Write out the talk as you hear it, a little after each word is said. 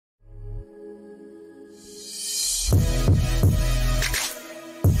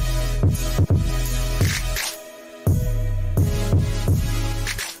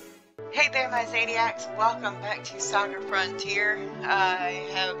Zaniacs, welcome back to SaGa Frontier. I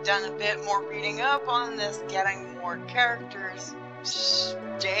have done a bit more reading up on this getting more characters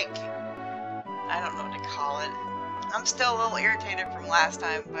shtick. I don't know what to call it. I'm still a little irritated from last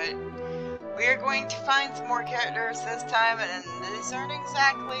time, but we are going to find some more characters this time, and these aren't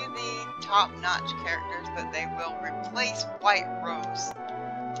exactly the top-notch characters, but they will replace White Rose.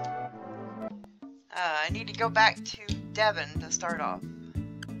 I need to go back to Devon to start off.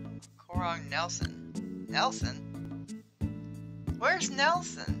 Wrong, Nelson. Nelson? Where's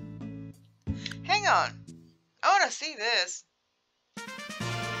Nelson? Hang on. I want to see this.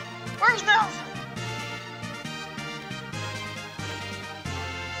 Where's Nelson?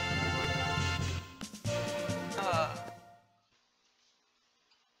 I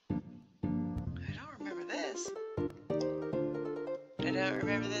don't remember this. I don't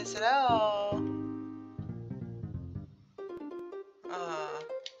remember this at all. Huh.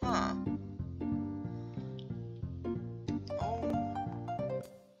 Oh.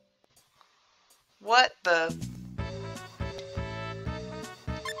 What the?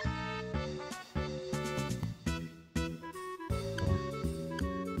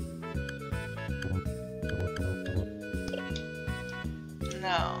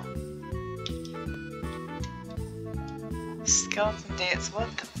 No. Skeleton dance, what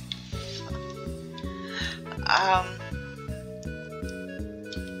the?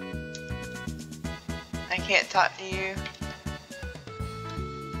 I can't talk to you.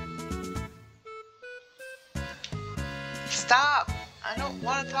 Stop! I don't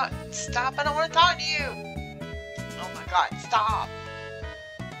want to talk. Stop! I don't want to talk to you! Oh my god, stop!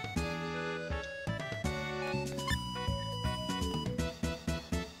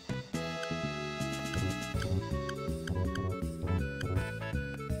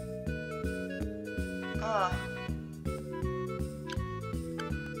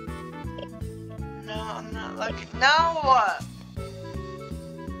 No, I'm not looking. No!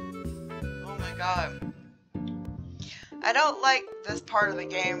 Oh my god. I don't like this part of the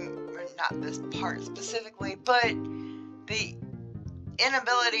game, or not this part specifically, but the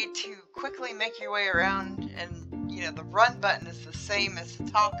inability to quickly make your way around, and you know, the run button is the same as the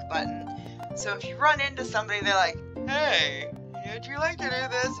talk button. So if you run into somebody, they're like, hey, would you like to do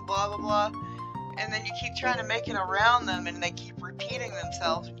this? Blah, blah, blah. And then you keep trying to make it around them, and they keep repeating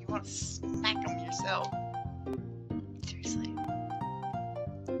themselves, and you want to smack them yourself. Seriously.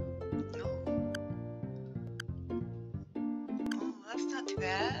 No. Oh, that's not too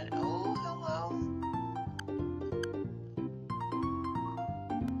bad. Oh, hello.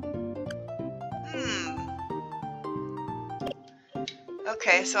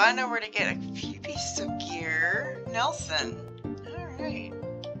 Okay, so I know where to get a few pieces of gear. Nelson. Alright.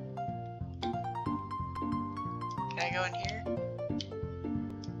 Can I go in here?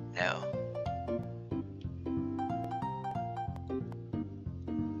 No.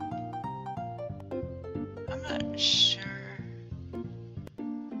 I'm not sure.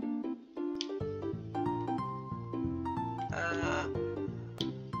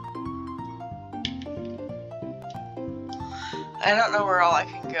 I don't know where all I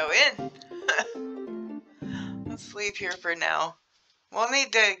can go in. Let's leave here for now. We'll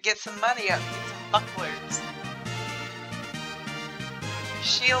need to get some money up and get some bucklers.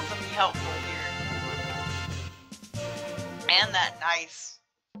 Shields will be helpful here. And that nice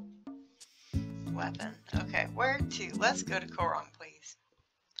weapon. Okay, where to? Let's go to Korong, please.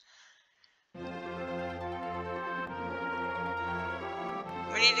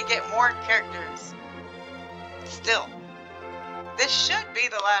 We need to get more characters. Still. This should be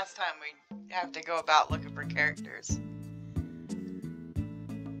the last time we have to go about looking for characters.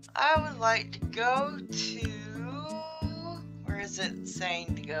 I would like to go to... Where is it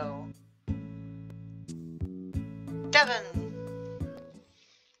saying to go? Devon!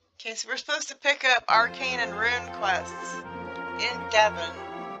 Okay, so we're supposed to pick up Arcane and Rune quests in Devon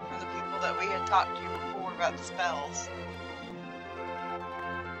from the people that we had talked to before about the spells.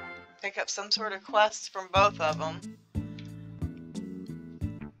 Pick up some sort of quests from both of them.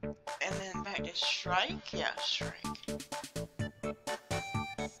 And then back to Shrike? Yeah, Shrike.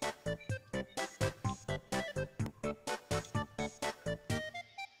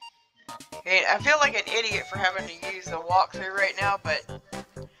 I feel like an idiot for having to use a walkthrough right now, but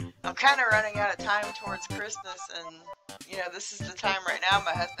I'm kind of running out of time towards Christmas, and you know, this is the time right now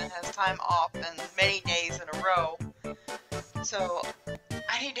my husband has time off and many days in a row, so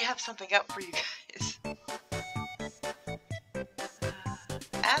I need to have something up for you guys.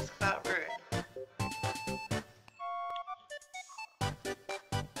 Ask about RUNE.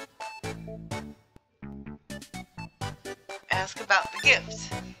 Ask about the gift.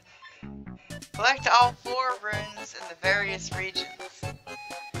 Collect all 4 runes in the various regions.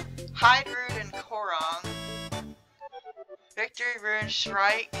 Hide Rune in Korong, Victory Rune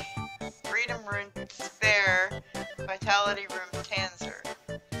Shrike, Freedom Rune Despair, Vitality Rune Tanzer.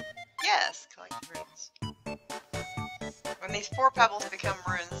 Yes, collect the runes. When these 4 pebbles become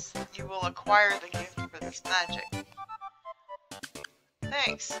runes, you will acquire the gift for this magic.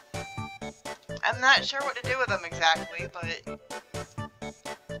 Thanks. I'm not sure what to do with them exactly, but...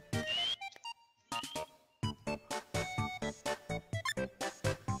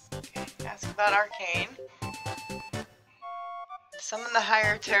 Okay, ask about Arcane. To summon the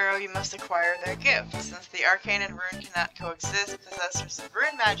higher tarot, you must acquire their gift. Since the Arcane and Rune cannot coexist, possessors of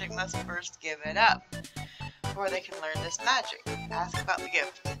Rune magic must first give it up, before they can learn this magic. Ask about the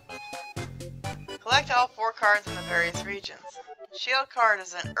gift. Collect all 4 cards in the various regions. Shield card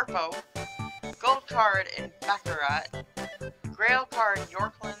is in Urpo, Gold card in Baccarat, Grail card in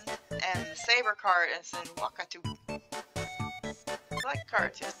Yorkland, and the Saber card is in Wakatu. Collect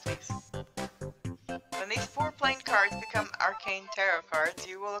cards, yes please. When these 4 plain cards become Arcane Tarot cards,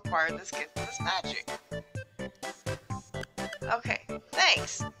 you will acquire this gift for this magic. Okay,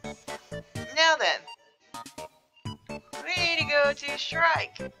 thanks. Now then, we need to go to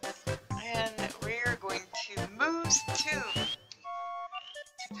Shrike, and we're going to Moose Tomb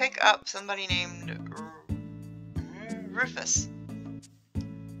to pick up somebody named Rufus.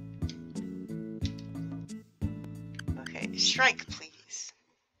 Okay, Shrike, please.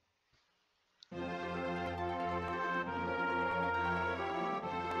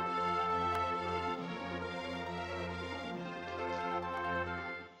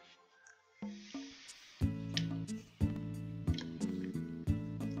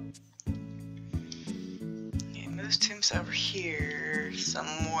 Okay, Moose Tomb's over here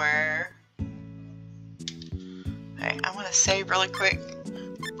somewhere. Okay, I want to save really quick.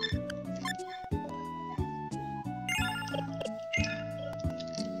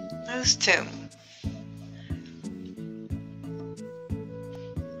 Moose Tomb.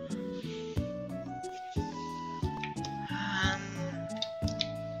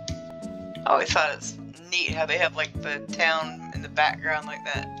 I always thought it's neat how they have like the town in the background like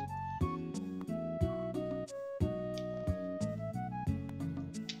that.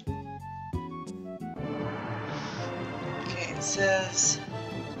 Okay, it says...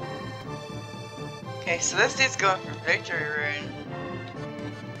 Okay, so this dude's going for Victory Rune.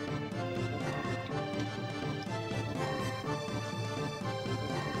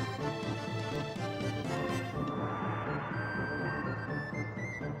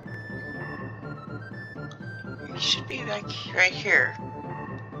 Should be like right here.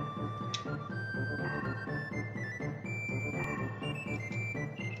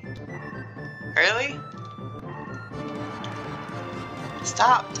 Really?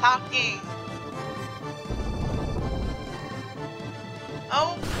 Stop talking.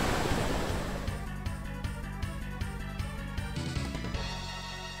 Oh.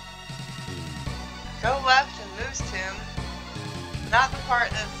 Go left and Moose Tomb. Not the part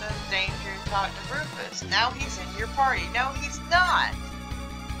that says danger, talk to Rufus. Now he's in your party. No, he's not.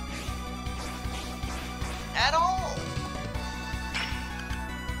 At all.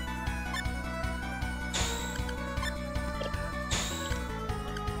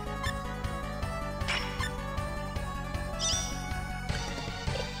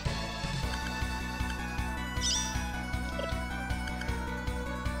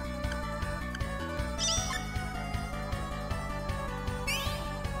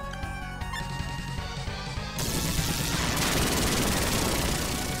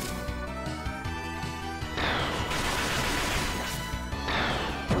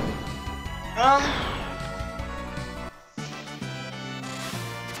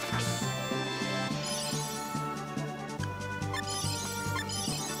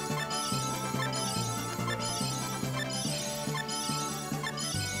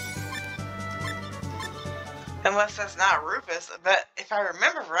 Unless that's not Rufus, but if I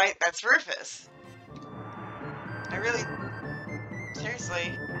remember right, that's Rufus. I really...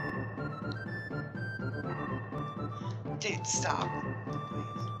 Seriously. Dude, stop.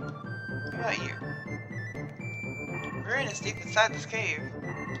 What about you? Ruin is deep inside this cave.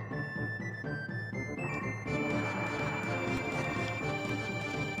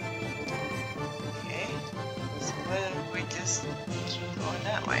 Okay. So what if we just keep going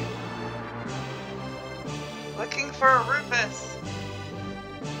that way? Looking for a Rufus.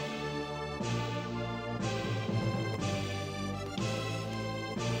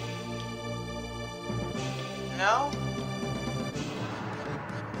 No?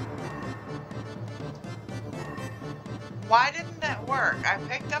 Why didn't that work? I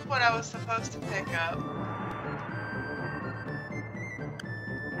picked up what I was supposed to pick up.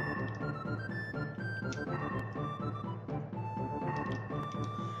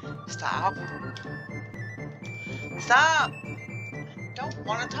 Stop. Stop! Don't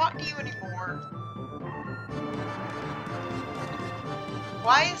want to talk to you anymore.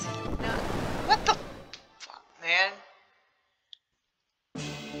 Why is he not? What the fuck, man?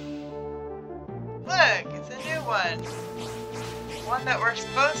 Look, it's a new one. One that we're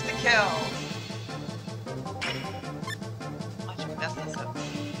supposed to kill. Watch me mess this up.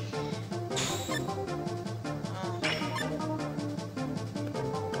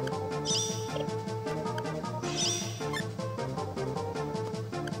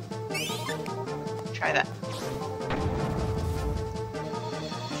 Try that.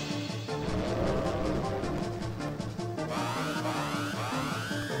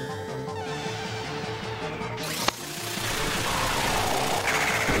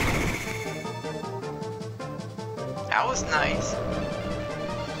 That was nice.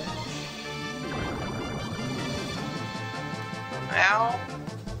 Well,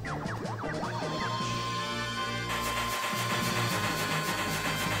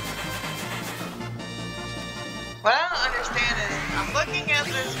 what I don't understand is I'm looking at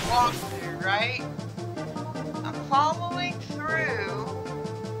this walkthrough, right? I'm following through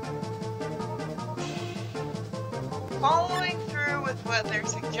with what they're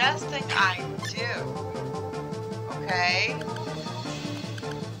suggesting I do. Okay?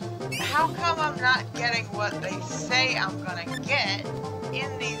 How come I'm not getting what they say I'm gonna get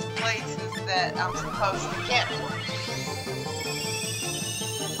in these places that I'm supposed to get?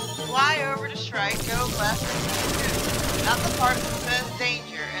 Fly over to Shrike, go left and 2. Not the part that says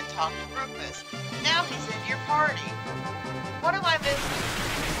danger, and talk to Rufus. Now he's in your party. What am I missing?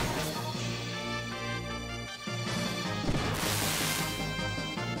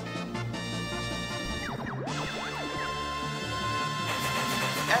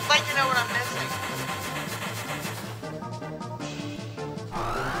 I'd like to know what I'm missing.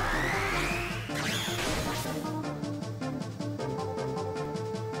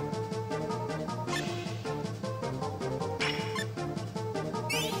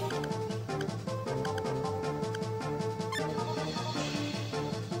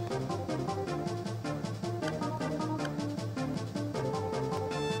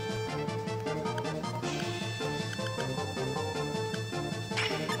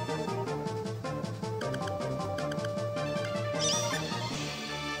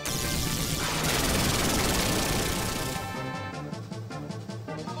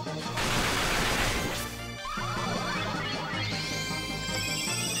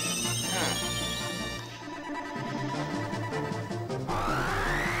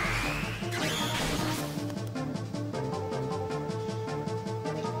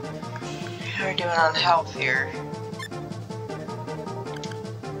 How are we doing on health here?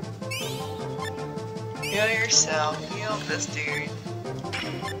 Heal yourself. Heal this dude.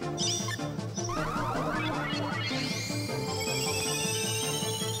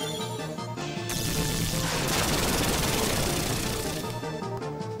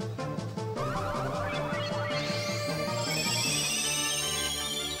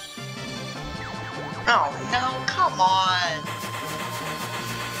 Oh no, come on!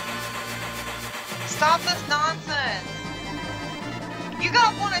 Stop this nonsense! You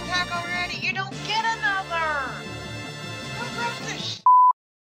got one attack already, you don't get another! Who wrote this sh**?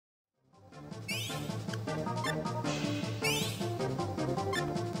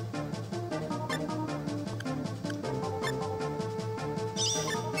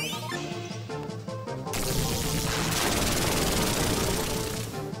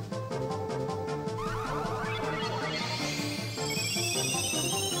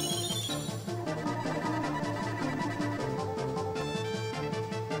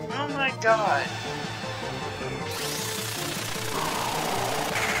 Oh my god.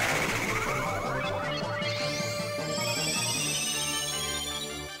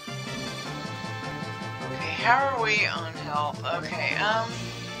 Okay, how are we on health? Okay,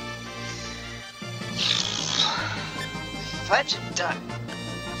 fudge a duck.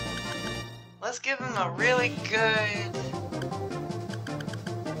 Let's give him a really good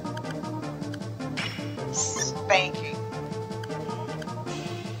spanking.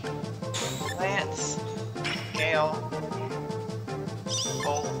 Lance, Gale,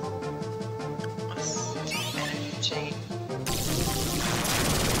 Bolt, and Jane.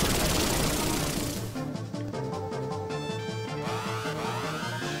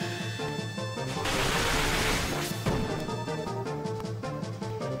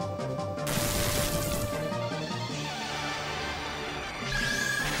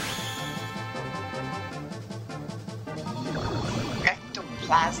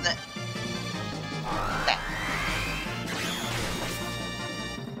 plasma.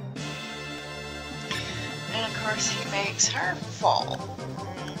 And of course he makes her fall.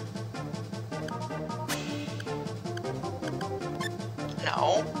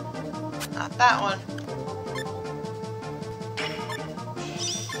 No, not that one.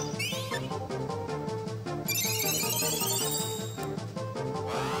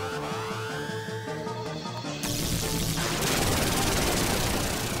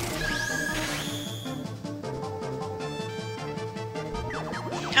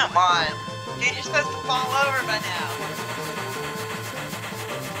 Come on. Dude, you're supposed to fall over by now.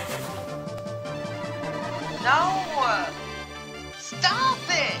 No! Stop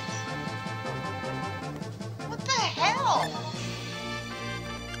it! What the hell?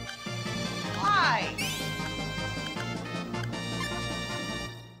 Why?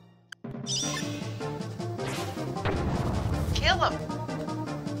 Kill him!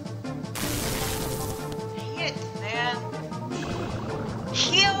 Dang it, man.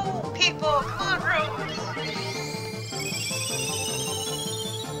 Heal people! Come on, Rufus!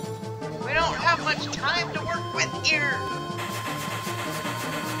 We don't have much time to work with here!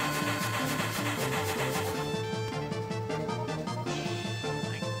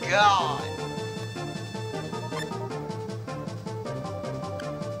 My God!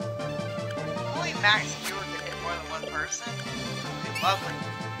 Only Max Viewer could hit more than one person. Lovely.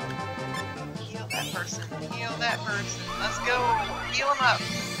 Heal that person. Heal that person. Let's go. Heal him up.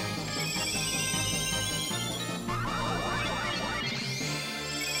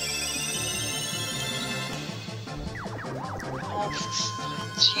 Oh,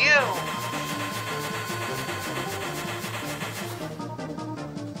 it's you.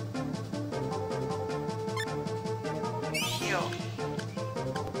 Heal.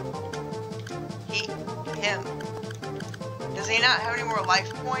 Him. Does he not have any more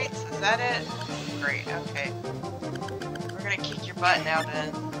life points? Is that it? Great, okay. We're gonna kick your butt now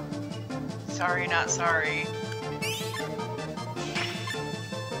then. Sorry, not sorry.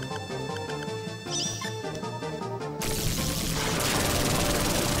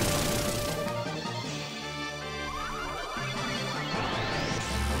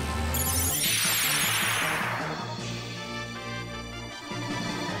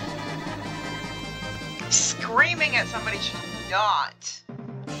 Screaming at somebody should not.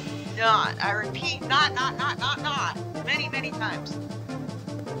 I repeat, not. Many times.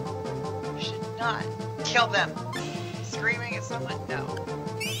 You should not kill them. Screaming at someone? No.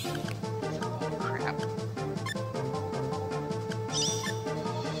 Oh, crap.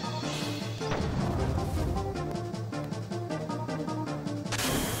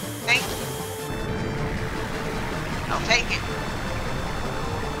 Thank you. I'll take it.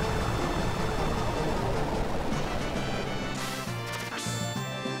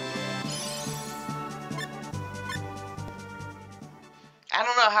 I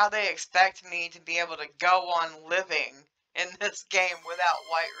don't know how they expect me to be able to go on living in this game without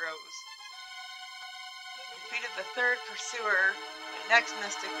White Rose. Defeated the third pursuer. The next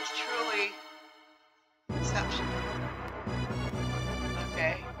mystic was truly exceptional.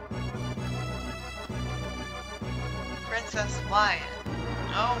 Okay. Princess Lion.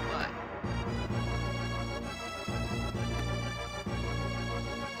 Oh my.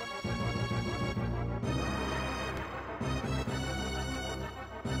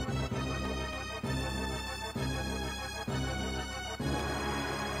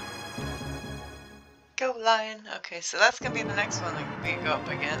 Go Lion. Okay, so that's gonna be the next one that we go up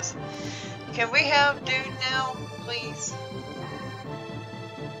against. Can we have dude now, please?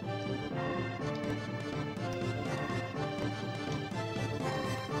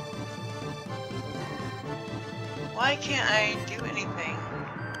 Why can't I do anything?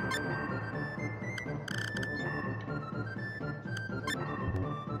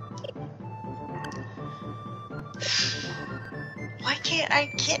 Why can't I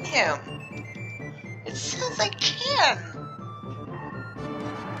get him? It says I can!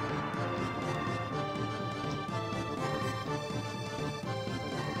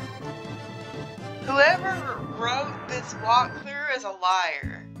 Whoever wrote this walkthrough is a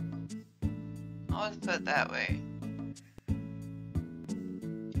liar. I'll just put it that way. I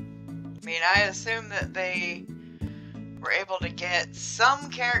mean, I assume that they were able to get some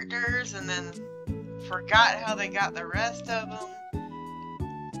characters and then forgot how they got the rest of them.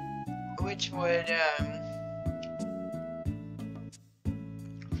 Which would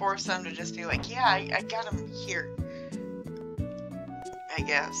force them to just be like, yeah, I got him here. I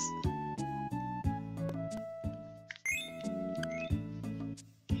guess.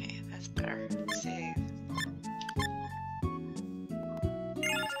 Okay, that's better. Save.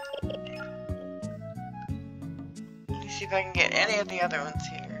 See if I can get any of the other ones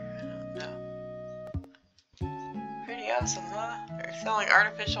here. I don't know. Pretty awesome, huh? They're selling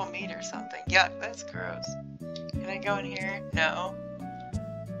artificial meat or something. Yuck, that's gross. Can I go in here? No.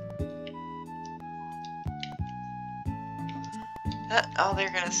 That's all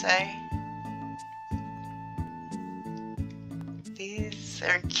they're gonna say. These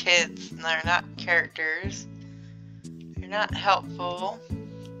are kids, and they're not characters. They're not helpful.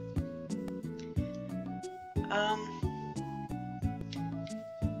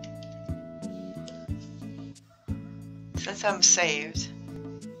 Since I'm saved.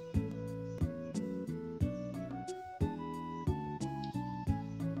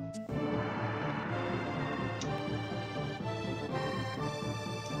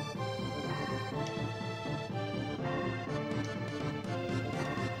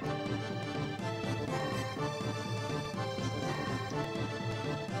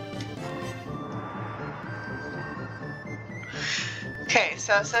 Okay,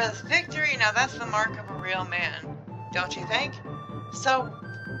 so it says victory. Now that's the mark of a real man, don't you think? So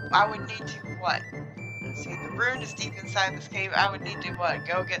I would need to what? Let's see, the rune is deep inside this cave. I would need to what?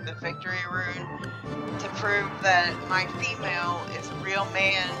 Go get the victory rune to prove that my female is a real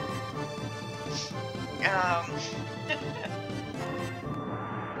man.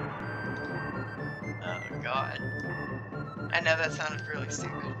 Oh God. I know that sounded really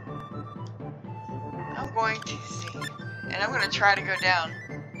stupid. I'm going to see. And I'm going to try to go down.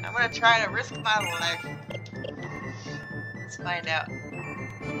 I'm going to try to risk my life. Let's find out.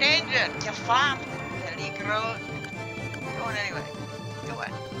 Danger! You farm! Peligro! Go on anyway. Go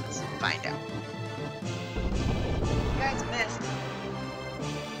on. Let's find out. You guys missed.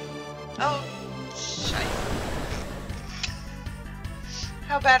 Oh, shite.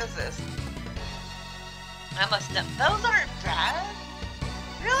 How bad is this? I must have. Those aren't bad.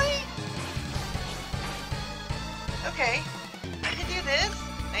 Really? Okay, I can do this,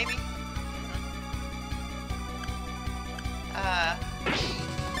 maybe.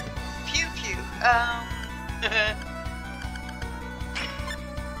 Pew pew.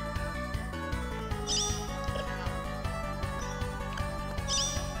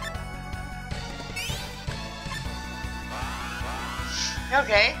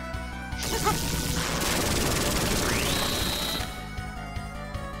 Okay.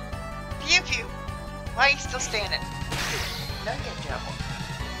 Pew pew. Why are you still standing? No, you don't.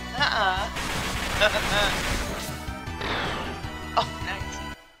 Oh, nice.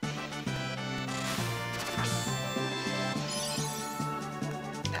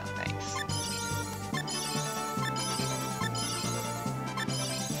 No, thanks.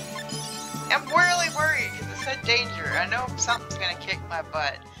 I'm really worried because it said danger. I know something's gonna kick my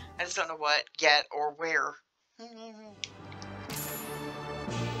butt. I just don't know what yet or where.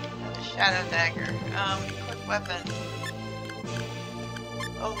 Shadow dagger. Quick weapon.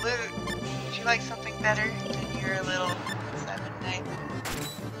 Oh, loot. Would you like something better than your little 7-knife?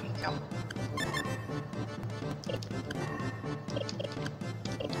 Here you go.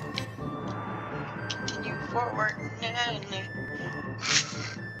 Continue forward.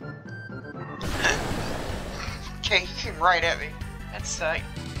 Okay, you came right at me. That's sight.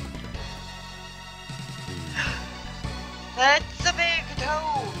 That's a big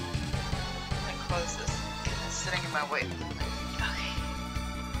toad! Close this. It's sitting in my way. Okay.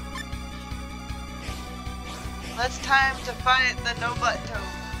 Well, it's time to find the no butt toad.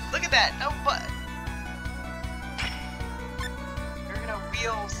 Look at that, no butt. We're gonna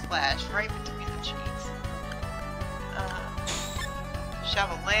wheel slash right between the cheeks. Shove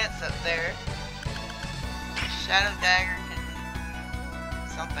a lance up there. Shadow dagger can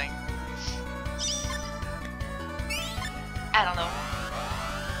something. I don't know.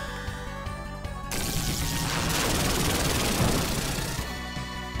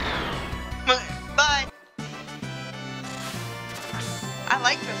 Bye. I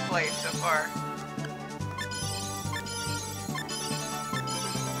like this place so far.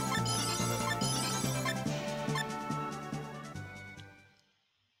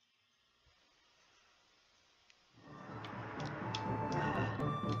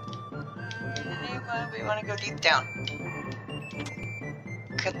 We want to go deep down.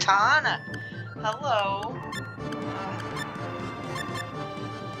 Katana. Hello.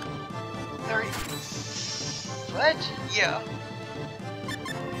 30. What? Yeah.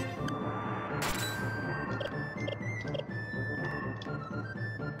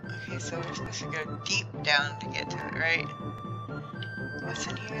 Okay, so we're supposed to go deep down to get to it, right? What's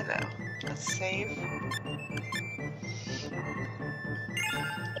in here, though? Let's save.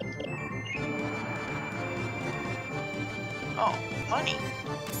 Oh, money.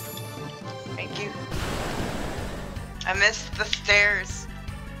 Thank you. I missed the stairs.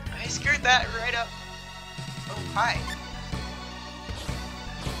 I screwed that right up. Oh, hi.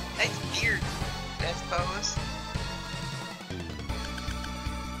 Nice beard, I suppose.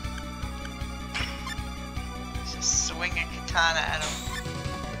 Just swing a katana at him.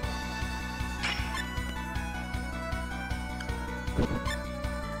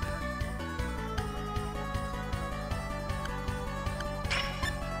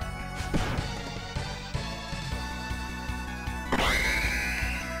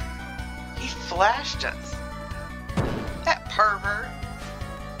 He flashed us. That pervert.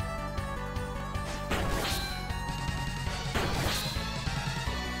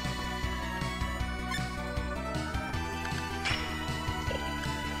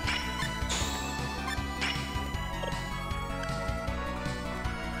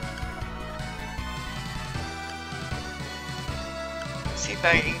 See if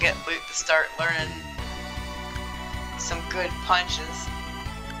I can get loot to start learning some good punches.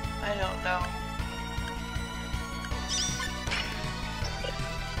 I don't know.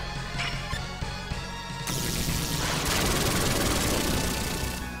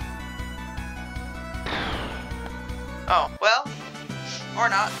 Oh, well, or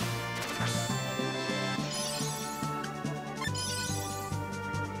not.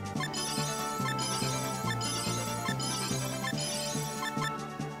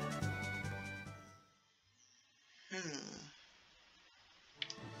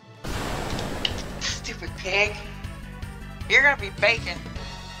 Stupid pig. You're gonna be bacon.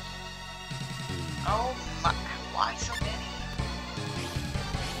 Oh my, why so many?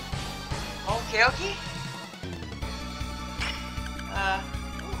 Okay, okay.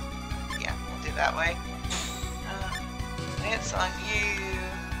 Yeah, we'll do that way. Lance on you.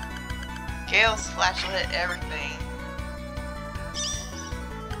 Gale's flash will hit everything.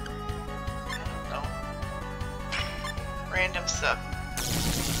 I don't know. Random stuff.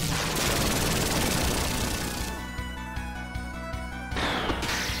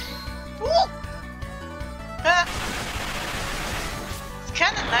 It's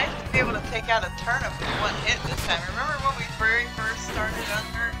kind of nice to be able to take out a turnip with one hit this time. Remember when we very first started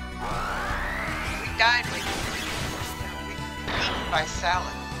under? We died like we eaten by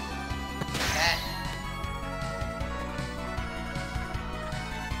salad. That.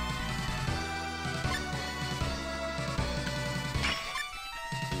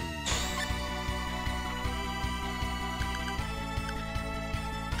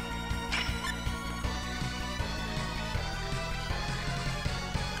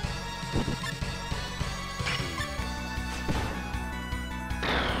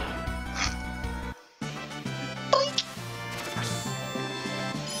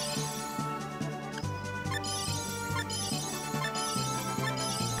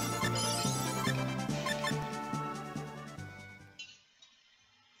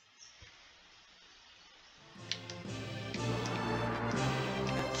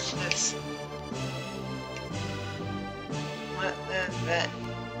 What does that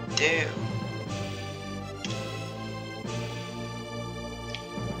do?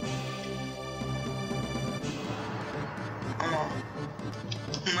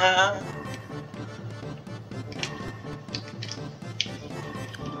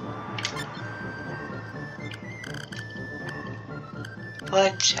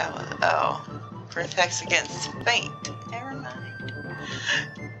 Blood shower. Oh, protects against faint. Never mind.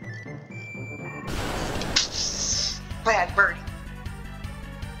 Bad birdie.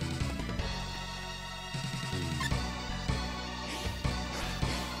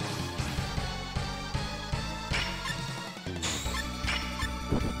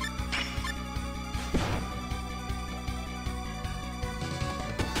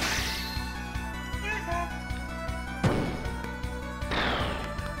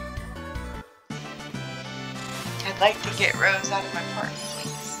 I'd like to get Rose out of my park,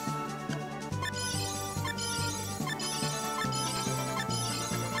 please.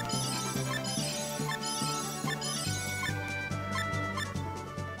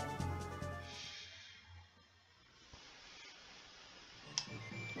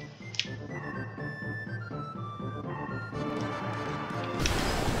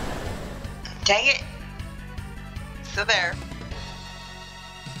 Dang it! Still there.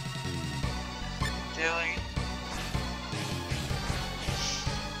 Doing.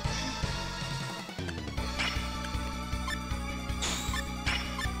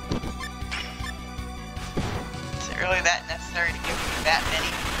 Is it really that necessary to give me that many?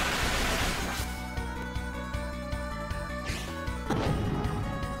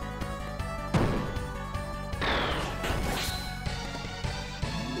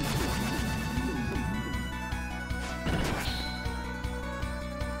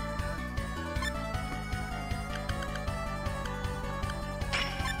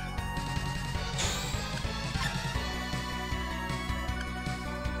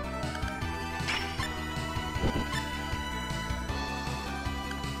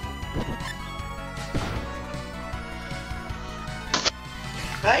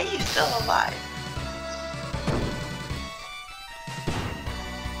 Why are you still alive?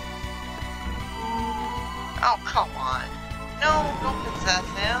 Oh, come on. No, don't possess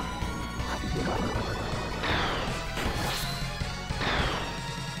him.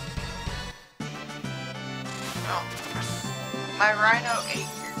 Oh. My rhino ate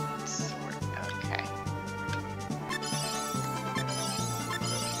your sword. Okay.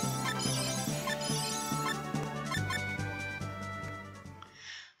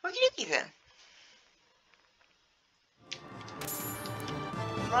 Okie dokie then.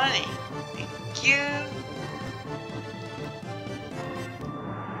 Money. Thank you.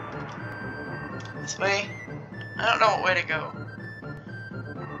 This way? I don't know what way to go.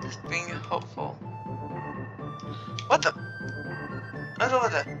 Just being hopeful. What the?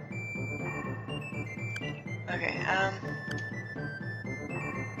 What the? Okay,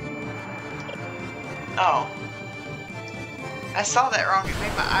 Oh. I saw that wrong. It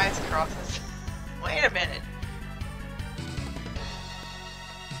made my eyes cross. Wait a minute.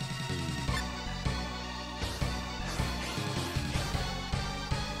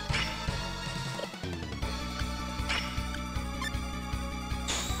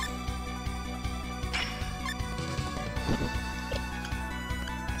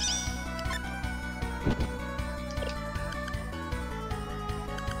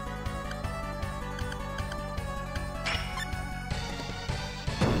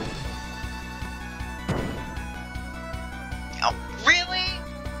 Oh, really?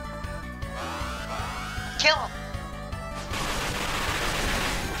 Kill him.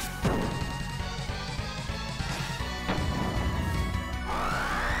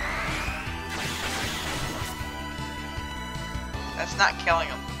 That's not killing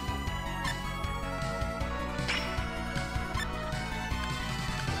him.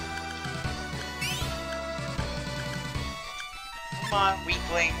 Come on,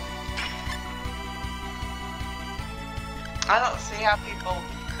 weakling. I don't see how people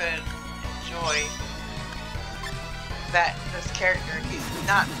could enjoy this character. He's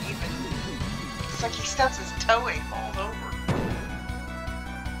not even. It's like he stubs his toe and falls over.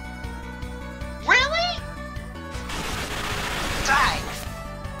 Really? Die!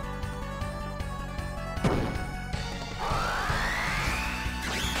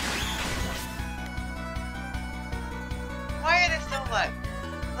 Why are they still alive?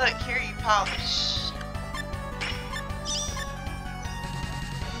 Look, here you pile of shit.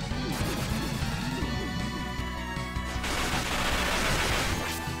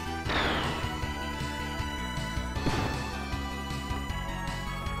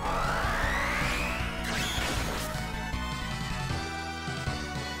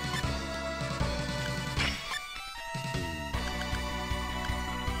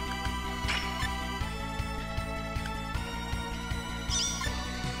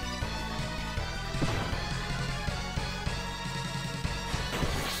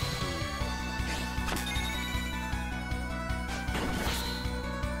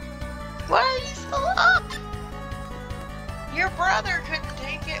 Why are you still up? Your brother couldn't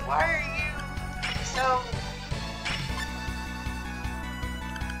take it. Why are you so...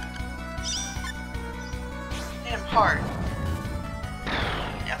 Hit him hard.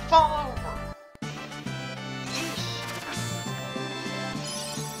 Now fall over. Yeesh.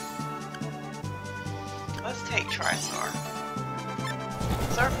 Let's take Tristar.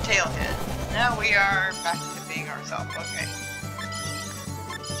 Surf Tailhead. Now we are back to being ourselves. Okay.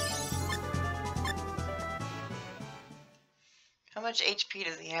 How much HP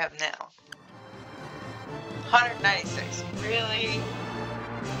does he have now? 196. Really?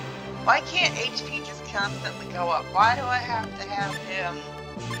 Why can't HP just constantly go up? Why do I have to have him?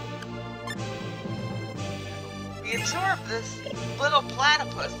 We absorb this little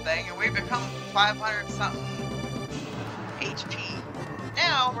platypus thing and we become 500 something HP.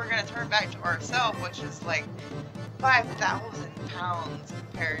 Now we're gonna turn back to ourselves, which is like 5,000 pounds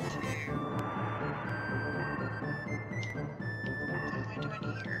compared to...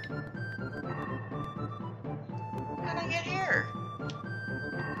 How did I get here?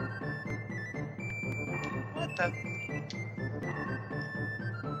 What the?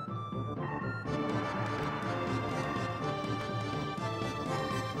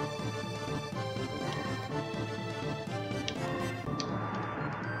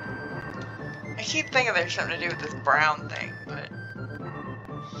 I keep thinking there's something to do with this brown thing, but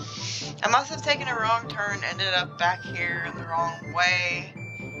I must have taken a wrong turn, ended up back here in the wrong way.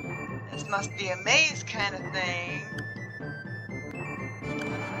 This must be a maze kind of thing.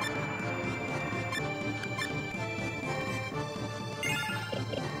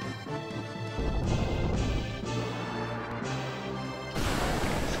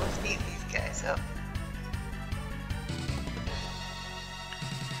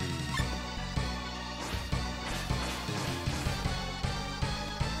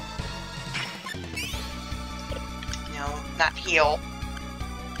 not heal.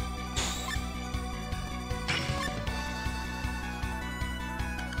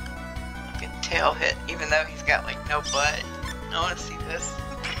 Get tail hit, even though he's got like no butt. I want to see this.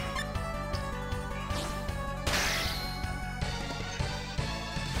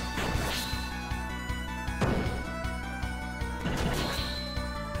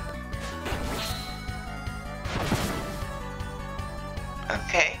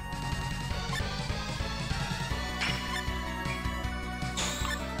 Okay.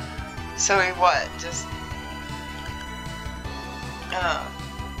 So he what? Just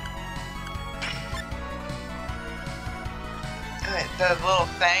the little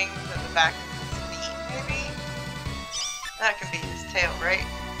fangs at the back of his feet, maybe? That can be his tail, right?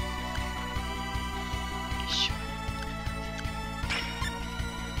 Sure.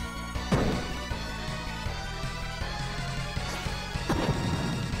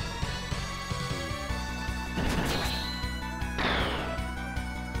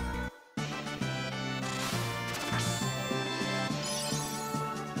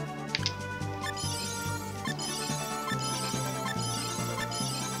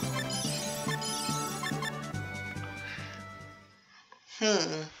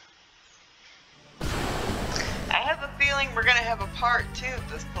 I have a feeling we're gonna have a part 2 of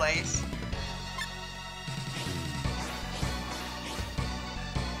this place.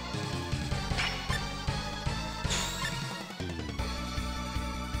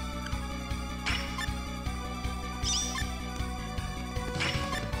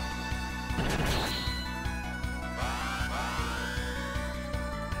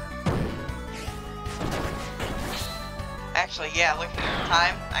 Actually, yeah, looking at the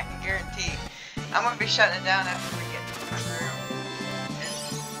time, I can guarantee I'm going to be shutting it down after we get to the room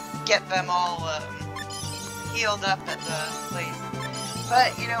and get them all healed up at the place.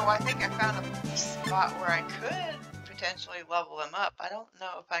 But, you know, I think I found a spot where I could potentially level them up. I don't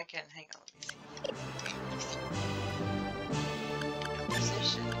know if I can. Hang on, let me see.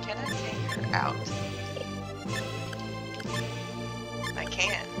 Position. Can I take her out? I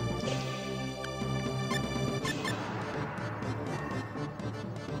can.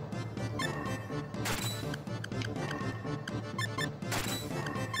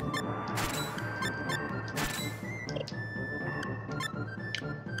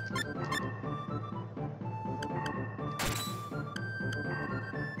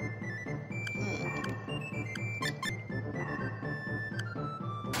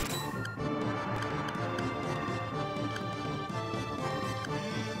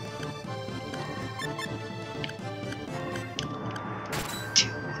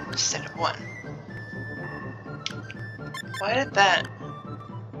 Instead of 1. Why did that?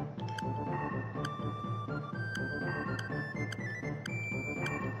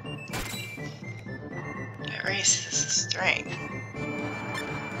 It raises the strength.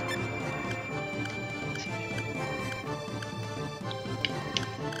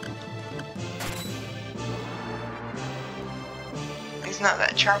 He's not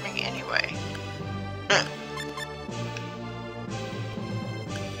that charming anyway.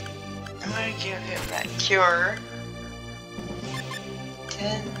 I'm gonna give him that cure.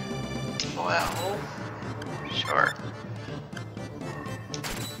 10, 12. Sure.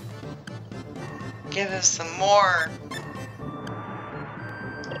 Give us some more.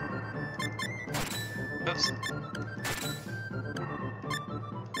 Oops.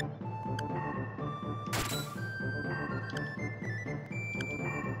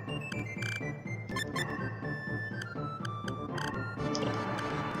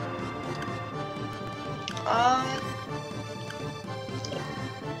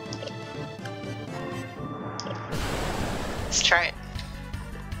 Let's try it.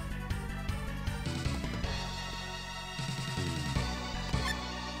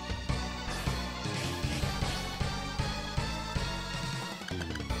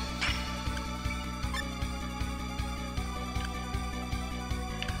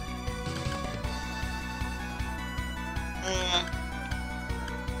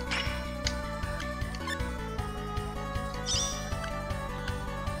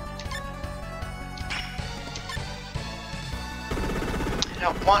 I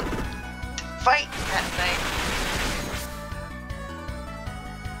don't want to fight that thing.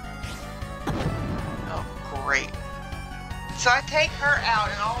 Oh, great. So I take her out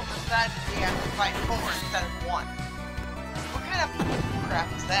and all of a sudden we have to fight 4 instead of 1. What kind of crap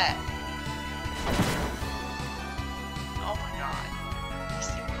is that? Oh my god. Are you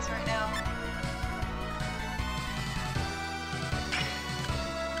serious right now?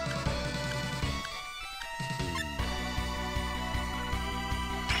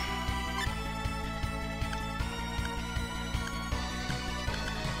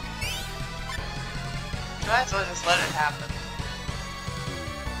 Might as well just let it happen.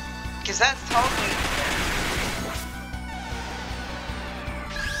 Because that's totally fair.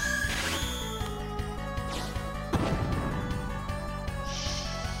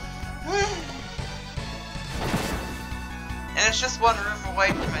 And it's just one room away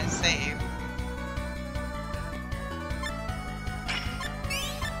from my save.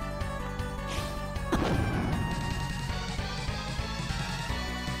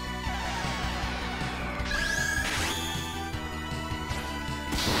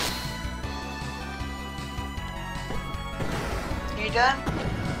 You done?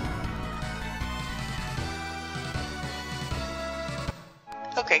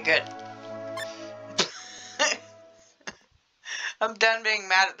 Okay, good. I'm done being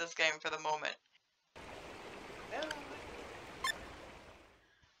mad at this game for the moment.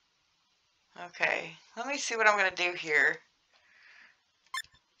 Okay, let me see what I'm gonna do here.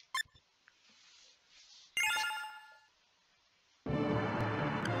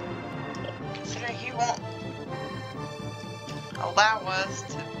 Considering he won't allow us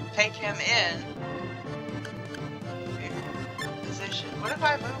to take him in position. What if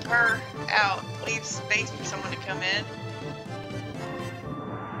I move her out, leave space for someone to come in?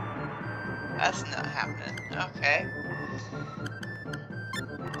 That's not happening. Okay.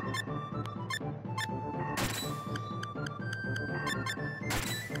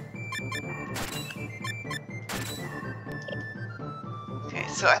 Okay,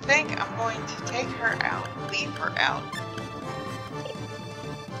 so I think I'm going to take her out, leave her out.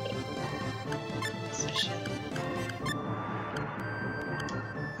 Position.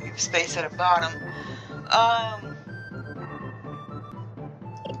 Leave space at the bottom.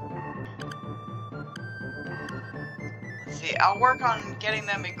 See, I'll work on getting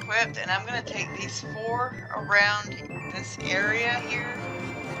them equipped, and I'm gonna take these 4 around this area here,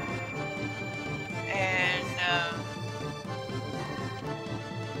 and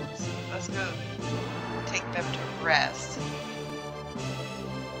let's go take them to rest.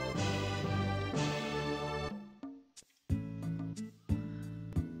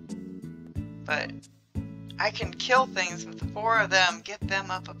 But I can kill things with the 4 of them, get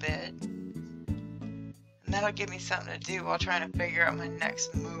them up a bit. And that'll give me something to do while trying to figure out my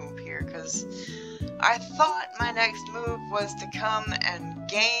next move here, because I thought my next move was to come and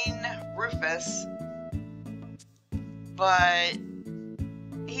gain Rufus, but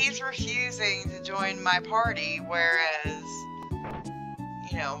he's refusing to join my party, whereas,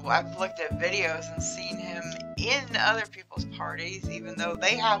 you know, I've looked at videos and seen him in other people's parties, even though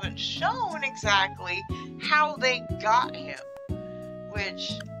they haven't shown exactly how they got him,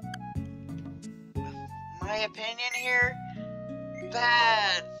 which, my opinion here,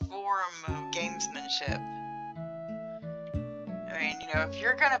 bad form of gamesmanship. I mean, you know, if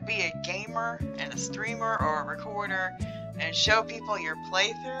you're gonna be a gamer and a streamer or a recorder and show people your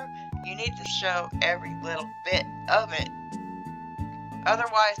playthrough, you need to show every little bit of it.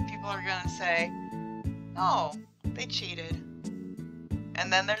 Otherwise, people are gonna say, oh, they cheated.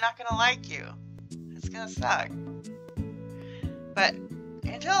 And then they're not gonna like you. It's gonna suck. But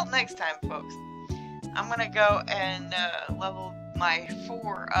until next time, folks, I'm gonna go and level my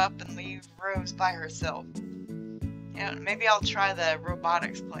 4 up and leave Rose by herself. You know, maybe I'll try the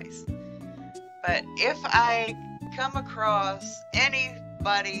robotics place. But if I come across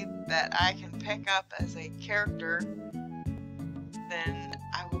anybody that I can pick up as a character, then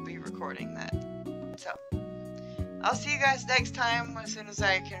I will be recording that. So, I'll see you guys next time as soon as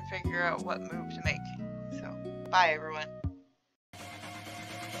I can figure out what move to make. So, bye everyone.